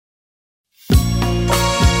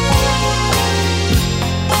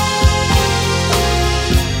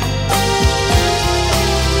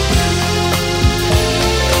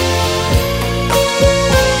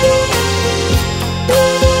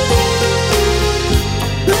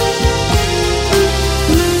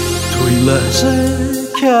لحظه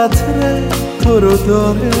که عطر تو رو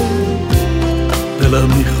داره دلم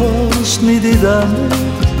میخواست میدیدم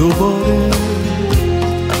دوباره.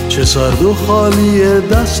 چه سرد و خالی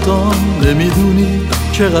دستام نمیدونی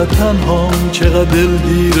چقدر تنهام چقدر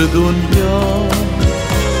دلگیر دنیا.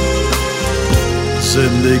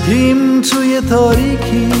 زندگیم توی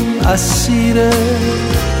تاریکی اسیره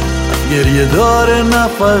گریه داره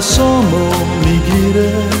نفسامو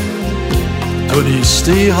میگیره. تو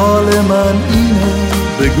نیستی حال من اینه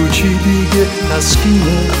بگو چی دیگه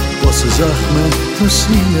تسکینه واسه زخم تو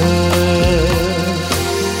سینه.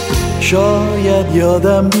 شاید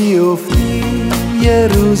یادم بیفتی یه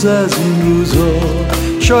روز از این روزا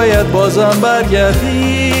شاید بازم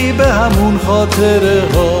برگردی به همون خاطره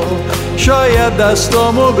ها. شاید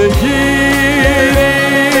دستامو بگیری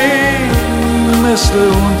مثل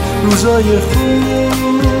اون روزای خوب.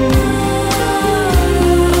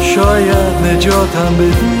 شاید نجاتم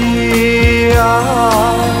بدی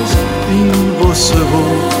از این غصه و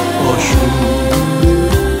آشوب.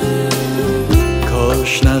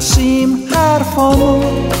 کاش نسیم حرفامو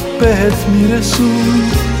بهت میرسون.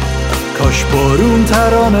 کاش بارون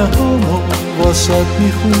ترانه همو واسط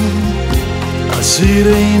میخون. اسیر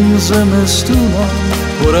این زمستونم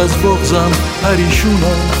پر از بغضم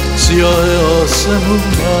پریشونم سیاه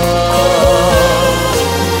آسمونم.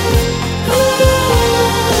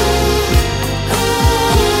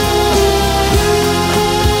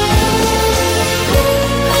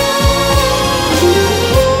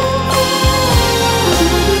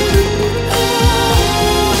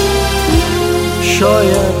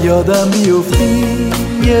 شاید یادم بیفتی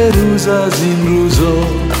یه روز از این روزا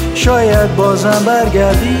شاید بازم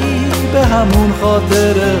برگردی به همون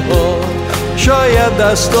خاطره ها. شاید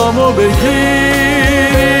دستامو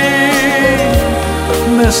بگیری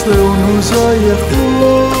مثل اون روزای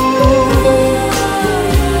خوب.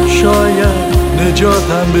 شاید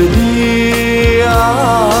نجاتم بدی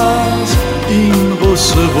از این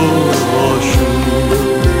غصه و آشوب.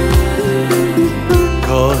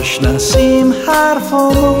 کاش نسیم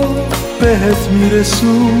حرفامو بهت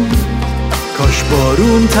میرسون. کاش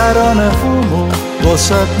بارون ترانه همو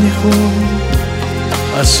واسط میخون.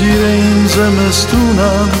 اسیر این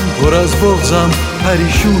زمستونم پر از بغضم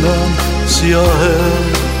پریشونم سیاه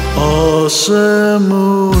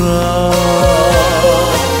آسمونم.